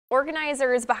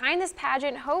Organizers behind this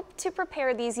pageant hope to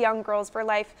prepare these young girls for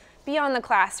life beyond the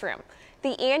classroom.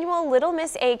 The annual Little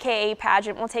Miss AKA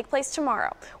pageant will take place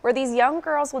tomorrow, where these young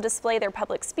girls will display their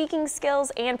public speaking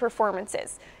skills and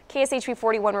performances. KSHB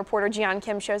 41 reporter Jian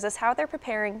Kim shows us how they're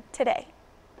preparing today.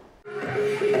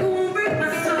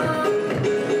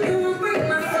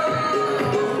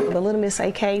 The Little Miss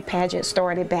AK pageant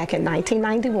started back in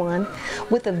 1991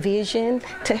 with a vision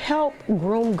to help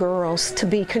groom girls to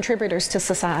be contributors to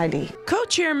society.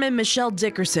 Co-chairman Michelle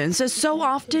Dickerson says so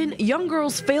often young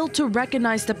girls fail to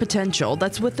recognize the potential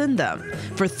that's within them.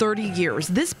 For 30 years,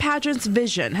 this pageant's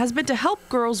vision has been to help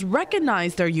girls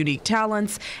recognize their unique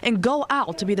talents and go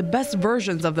out to be the best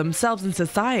versions of themselves in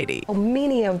society.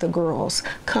 Many of the girls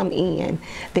come in,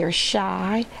 they're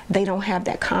shy, they don't have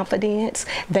that confidence,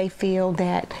 they feel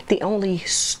that the only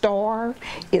star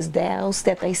is those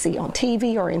that they see on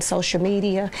TV or in social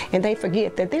media, and they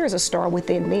forget that there's a star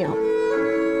within them.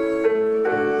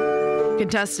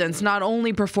 Contestants not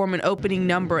only perform an opening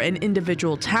number and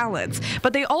individual talents,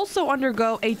 but they also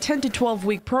undergo a 10 to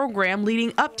 12-week program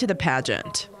leading up to the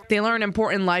pageant. They learn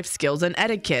important life skills and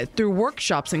etiquette through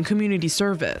workshops and community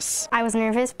service. I was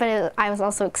nervous, but I was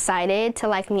also excited to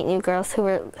meet new girls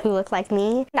who look like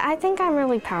me. I think I'm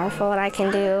really powerful and I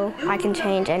can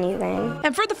change anything.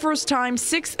 And for the first time,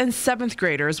 6th and 7th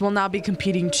graders will now be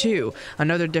competing too.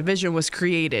 Another division was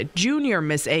created, Junior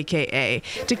Miss AKA,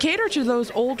 to cater to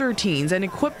those older teens and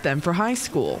equip them for high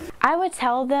school. I would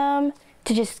tell them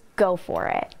to just go for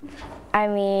it. I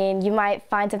mean, you might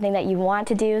find something that you want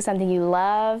to do, something you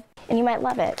love, and you might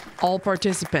love it. All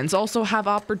participants also have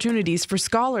opportunities for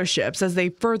scholarships as they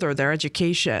further their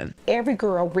education. Every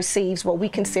girl receives what we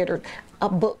consider a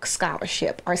book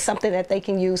scholarship or something that they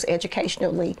can use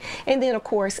educationally. And then, of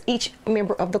course, each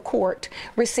member of the court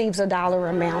receives a dollar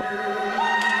amount.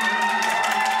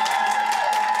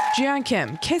 Jian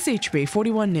Kim, KSHB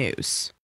 41 News.